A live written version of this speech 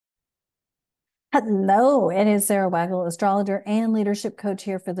Hello, it is Sara Waggle, astrologer and leadership coach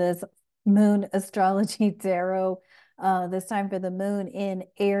here for this Moon Astrology Tarot. This time for the moon in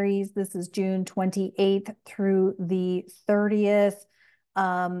Aries. This is June 28th through the 30th.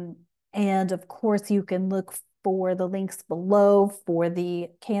 Um, and of course, you can look for the links below for the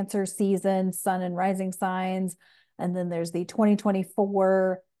Cancer season, sun and rising signs. And then there's the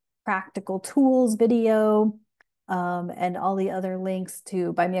 2024 practical tools video, and all the other links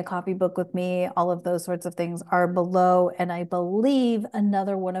to buy me a coffee, book with me, all of those sorts of things are below. And I believe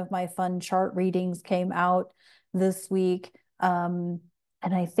another one of my fun chart readings came out this week. And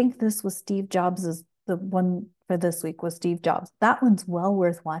I think this was Steve Jobs's, the one for this week was Steve Jobs. That one's well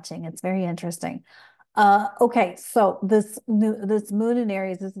worth watching. It's very interesting. Okay, so this moon in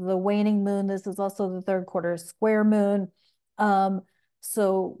Aries, this is the waning moon. This is also the third quarter square moon. Um,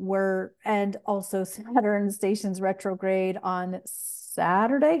 and also Saturn stations retrograde on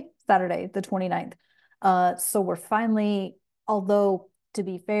Saturday, the 29th. So we're finally, although to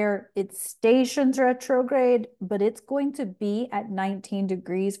be fair, it stations retrograde, but it's going to be at 19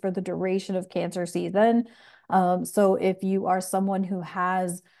 degrees for the duration of Cancer season. So if you are someone who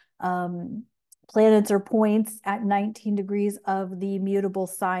has planets or points at 19 degrees of the mutable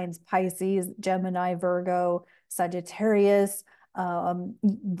signs, Pisces, Gemini, Virgo, Sagittarius,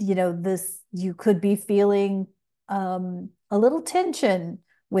 you could be feeling a little tension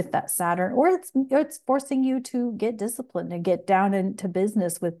with that Saturn, or it's forcing you to get disciplined and get down into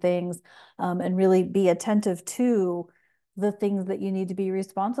business with things, and really be attentive to the things that you need to be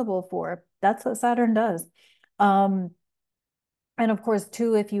responsible for. That's what Saturn does. And of course,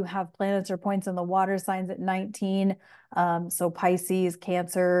 too, if you have planets or points in the water signs at 19, so Pisces,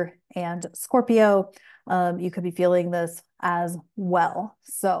 Cancer, and Scorpio, you could be feeling this as well.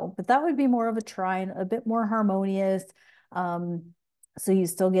 So, but that would be more of a trine, a bit more harmonious. So you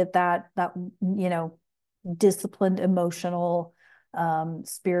still get that disciplined, emotional,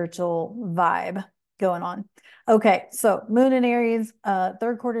 spiritual vibe going on. Okay, so moon in Aries,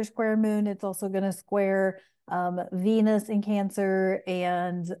 third quarter square moon. It's also going to square Venus in Cancer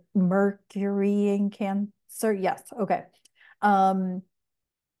and Mercury in Cancer. Yes, okay. Um,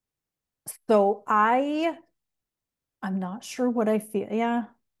 so I'm not sure what I feel. Yeah,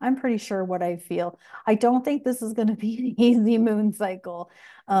 I'm pretty sure what I feel. I don't think this is going to be an easy moon cycle.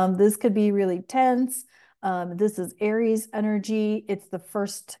 This could be really tense. This is Aries energy. It's the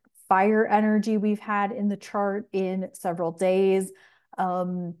first fire energy we've had in the chart in several days.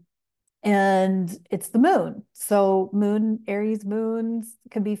 And it's the moon. So Aries moons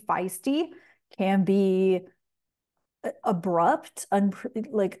can be feisty, can be abrupt,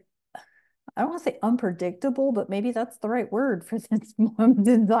 like I don't want to say unpredictable, but maybe that's the right word for this moment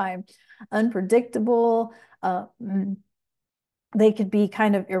in time. Unpredictable. They could be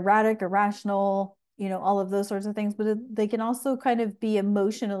kind of erratic, irrational, all of those sorts of things, but they can also kind of be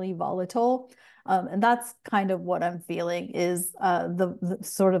emotionally volatile. And that's kind of what I'm feeling is the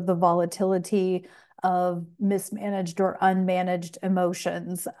sort of the volatility of mismanaged or unmanaged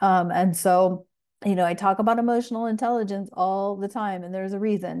emotions. And so, I talk about emotional intelligence all the time, and there's a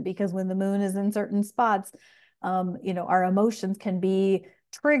reason because when the moon is in certain spots, our emotions can be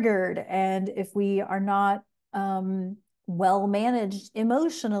triggered. And if we are not well managed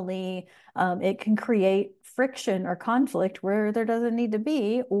emotionally, it can create friction or conflict where there doesn't need to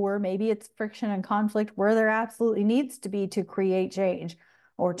be, or maybe it's friction and conflict where there absolutely needs to be to create change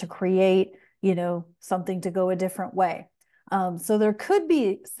or to create, something to go a different way. So there could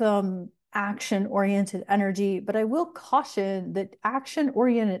be some action oriented energy, but I will caution that action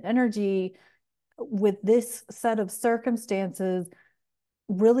oriented energy with this set of circumstances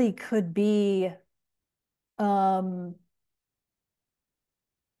really um,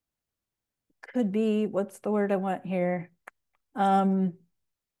 could be, what's the word I want here? Um,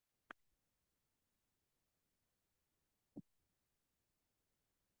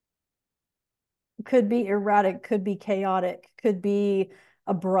 could be erratic, could be chaotic, could be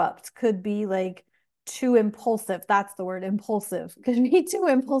abrupt, could be like too impulsive. That's the word, impulsive. Could be too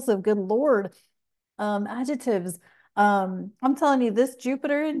impulsive. Good Lord. Adjectives. I'm telling you, this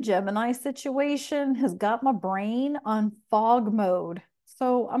Jupiter and Gemini situation has got my brain on fog mode.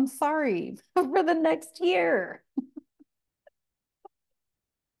 So I'm sorry for the next year.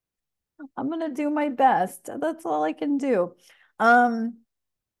 I'm gonna do my best. That's all I can do. Um,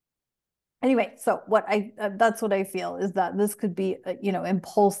 anyway, so that's what I feel is that this could be,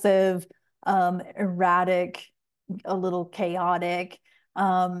 impulsive, erratic, a little chaotic.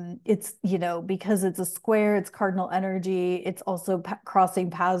 It's, because it's a square, it's cardinal energy. It's also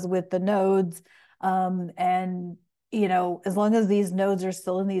crossing paths with the nodes. And as long as these nodes are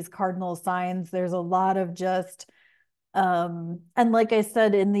still in these cardinal signs, there's a lot of just and like I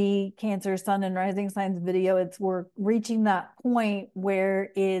said in the Cancer Sun and Rising Signs video, we're reaching that point where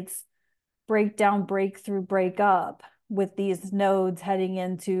it's breakdown, breakthrough, break up with these nodes heading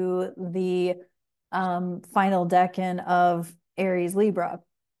into the final decan of Aries Libra.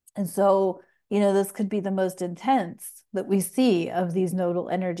 And so, this could be the most intense that we see of these nodal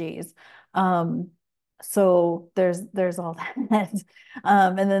energies. So there's all that.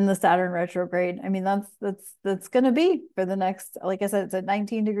 And then the Saturn retrograde. I mean, that's going to be for the next, like I said, it's at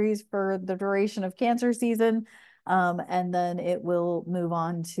 19 degrees for the duration of Cancer season. And then it will move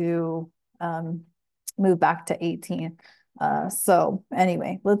on to move back to 18. So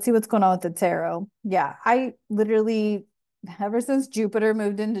anyway, let's see what's going on with the tarot. Yeah, I literally, ever since Jupiter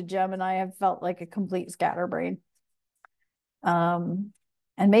moved into Gemini, I've felt like a complete scatterbrain.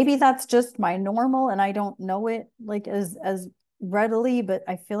 And maybe that's just my normal and I don't know it like as readily, but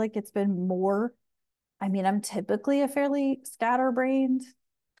I feel like it's been more. I mean, I'm typically a fairly scatterbrained.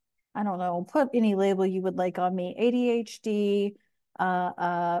 I don't know, put any label you would like on me. ADHD,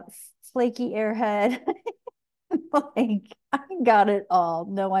 flaky airhead. Like, I got it all.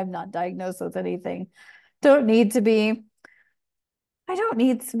 No, I'm not diagnosed with anything. Don't need to be. I don't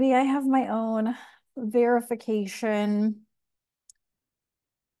need to be. I have my own verification.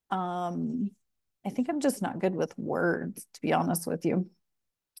 I think I'm just not good with words, to be honest with you.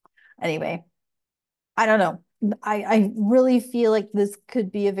 Anyway, I don't know. I really feel like this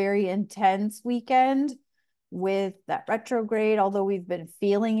could be a very intense weekend with that retrograde, although we've been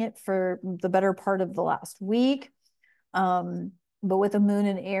feeling it for the better part of the last week. But with a moon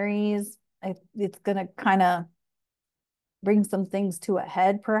in Aries, it's going to kind of bring some things to a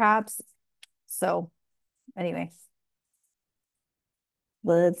head, perhaps. So anyway,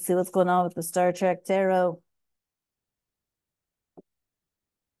 let's see what's going on with the Star Trek Tarot.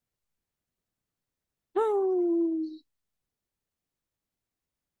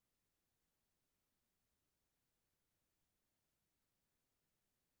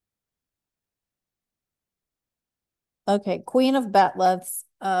 Okay, Queen of Batleths,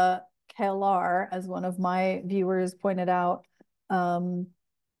 Kalar, as one of my viewers pointed out,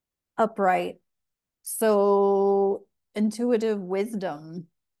 upright. So intuitive wisdom.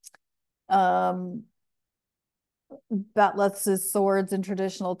 Batleths is swords in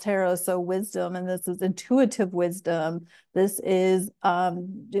traditional tarot, so wisdom, and this is intuitive wisdom. This is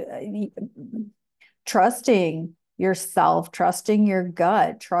trusting yourself, trusting your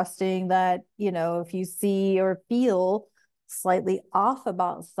gut, trusting that, if you see or feel slightly off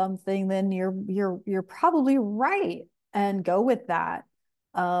about something, then you're probably right, and go with that.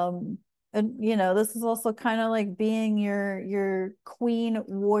 And this is also kind of like being your queen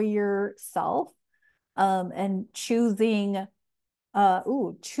warrior self, and choosing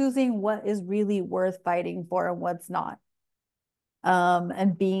what is really worth fighting for and what's not.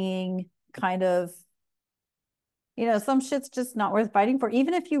 And being kind of, some shit's just not worth fighting for,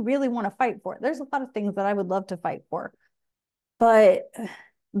 even if you really want to fight for it. There's a lot of things that I would love to fight for, but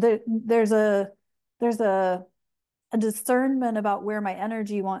there's a discernment about where my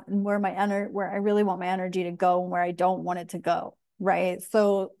energy where I really want my energy to go and where I don't want it to go. Right.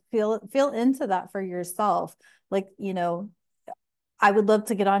 So feel into that for yourself. Like, I would love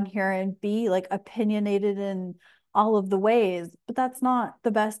to get on here and be like opinionated in all of the ways, but that's not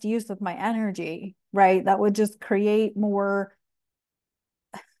the best use of my energy, right? That would just create more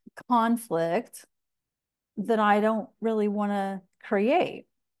conflict that I don't really want to create,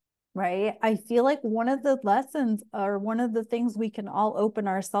 right? I feel like one of the lessons or one of the things we can all open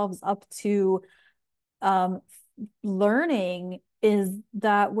ourselves up to learning is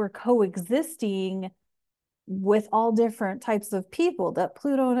that we're coexisting with all different types of people, that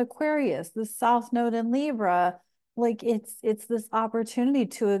Pluto and Aquarius, the South Node in Libra, like it's this opportunity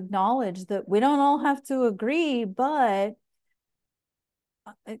to acknowledge that we don't all have to agree, but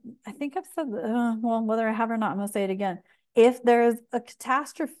I think I've said, well, whether I have or not, I'm going to say it again. If there's a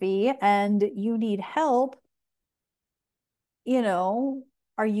catastrophe and you need help,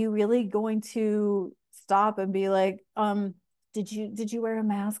 are you really going to stop and be like, did you wear a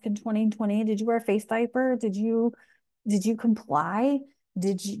mask in 2020? Did you wear a face diaper? Did you comply?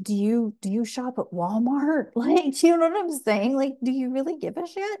 Do you shop at Walmart? Like, do you know what I'm saying? Like, do you really give a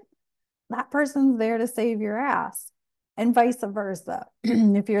shit? That person's there to save your ass, and vice versa.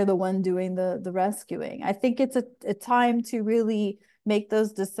 If you're the one doing the rescuing, I think it's a time to really make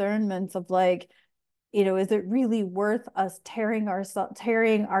those discernments of like, is it really worth us tearing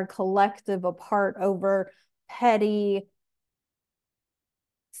our collective apart over petty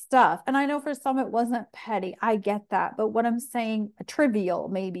stuff. And I know for some it wasn't petty. I get that. But what I'm saying, trivial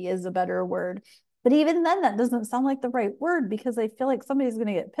maybe is a better word. But even then, that doesn't sound like the right word because I feel like somebody's going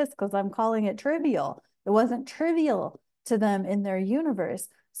to get pissed because I'm calling it trivial. It wasn't trivial to them in their universe.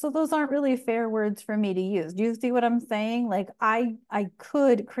 So those aren't really fair words for me to use. Do you see what I'm saying? Like I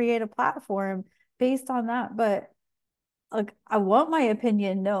could create a platform based on that, but like I want my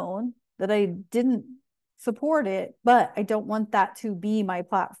opinion known that I didn't support it, but I don't want that to be my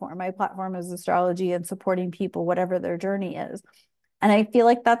platform. My platform is astrology and supporting people, whatever their journey is. And I feel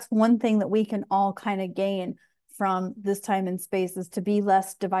like that's one thing that we can all kind of gain from this time and space is to be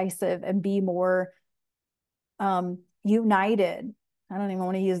less divisive and be more united. I don't even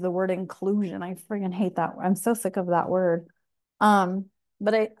want to use the word inclusion. I freaking hate that. I'm so sick of that word. Um,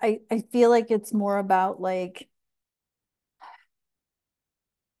 but I feel like it's more about like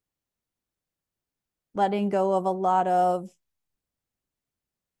letting go of a lot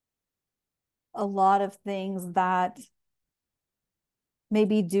of things that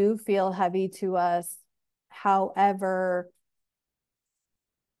maybe do feel heavy to us. However,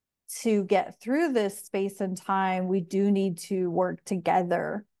 to get through this space and time, we do need to work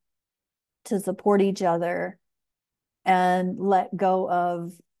together to support each other and let go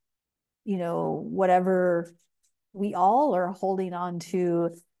of, whatever we all are holding on to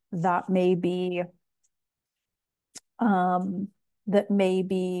that may be um that may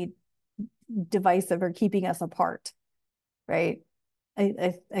be divisive or keeping us apart, right?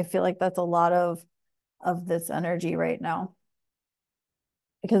 I feel like that's a lot of this energy right now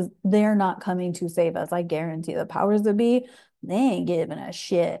because they're not coming to save us. I guarantee the powers that be, they ain't giving us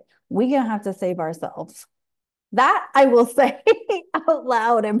shit. We gonna have to save ourselves. That I will say out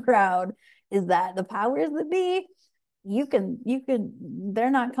loud and proud is that the powers that be, they're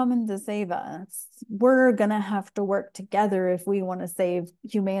not coming to save us. We're gonna have to work together if we want to save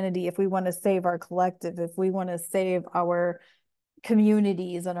humanity, if we want to save our collective, if we want to save our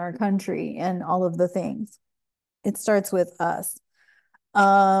communities and our country and all of the things. It starts with us.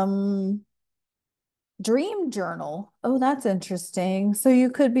 Um, Dream journal. Oh, that's interesting. So you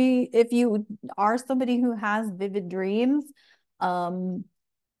could be, if you are somebody who has vivid dreams, um,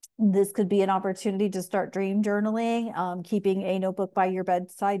 this could be an opportunity to start dream journaling, keeping a notebook by your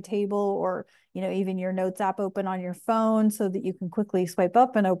bedside table or, even your notes app open on your phone so that you can quickly swipe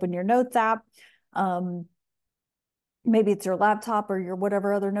up and open your notes app. Maybe it's your laptop or your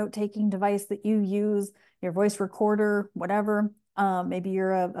whatever other note-taking device that you use, your voice recorder, whatever. Maybe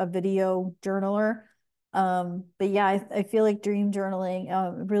you're a video journaler. But yeah, I feel like dream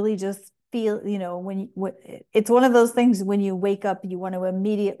journaling really just feel, it's one of those things when you wake up, you want to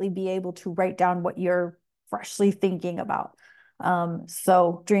immediately be able to write down what you're freshly thinking about.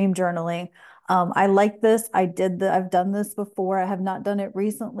 So dream journaling. I like this. I've done this before. I have not done it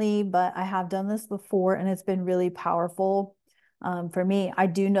recently, but I have done this before and it's been really powerful. For me, I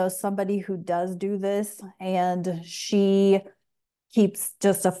do know somebody who does do this and she keeps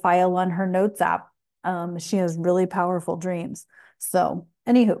just a file on her notes app. She has really powerful dreams. So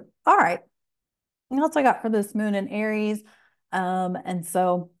anywho, all right. What else I got for this moon in Aries? And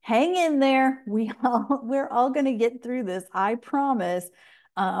so hang in there. We're all gonna get through this. I promise.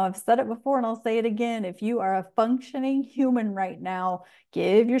 I've said it before and I'll say it again. If you are a functioning human right now,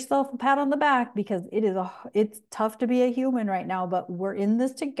 give yourself a pat on the back because it's tough to be a human right now, but we're in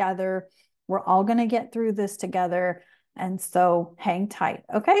this together. We're all gonna get through this together. And so hang tight.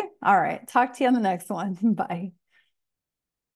 Okay. All right. Talk to you on the next one. Bye.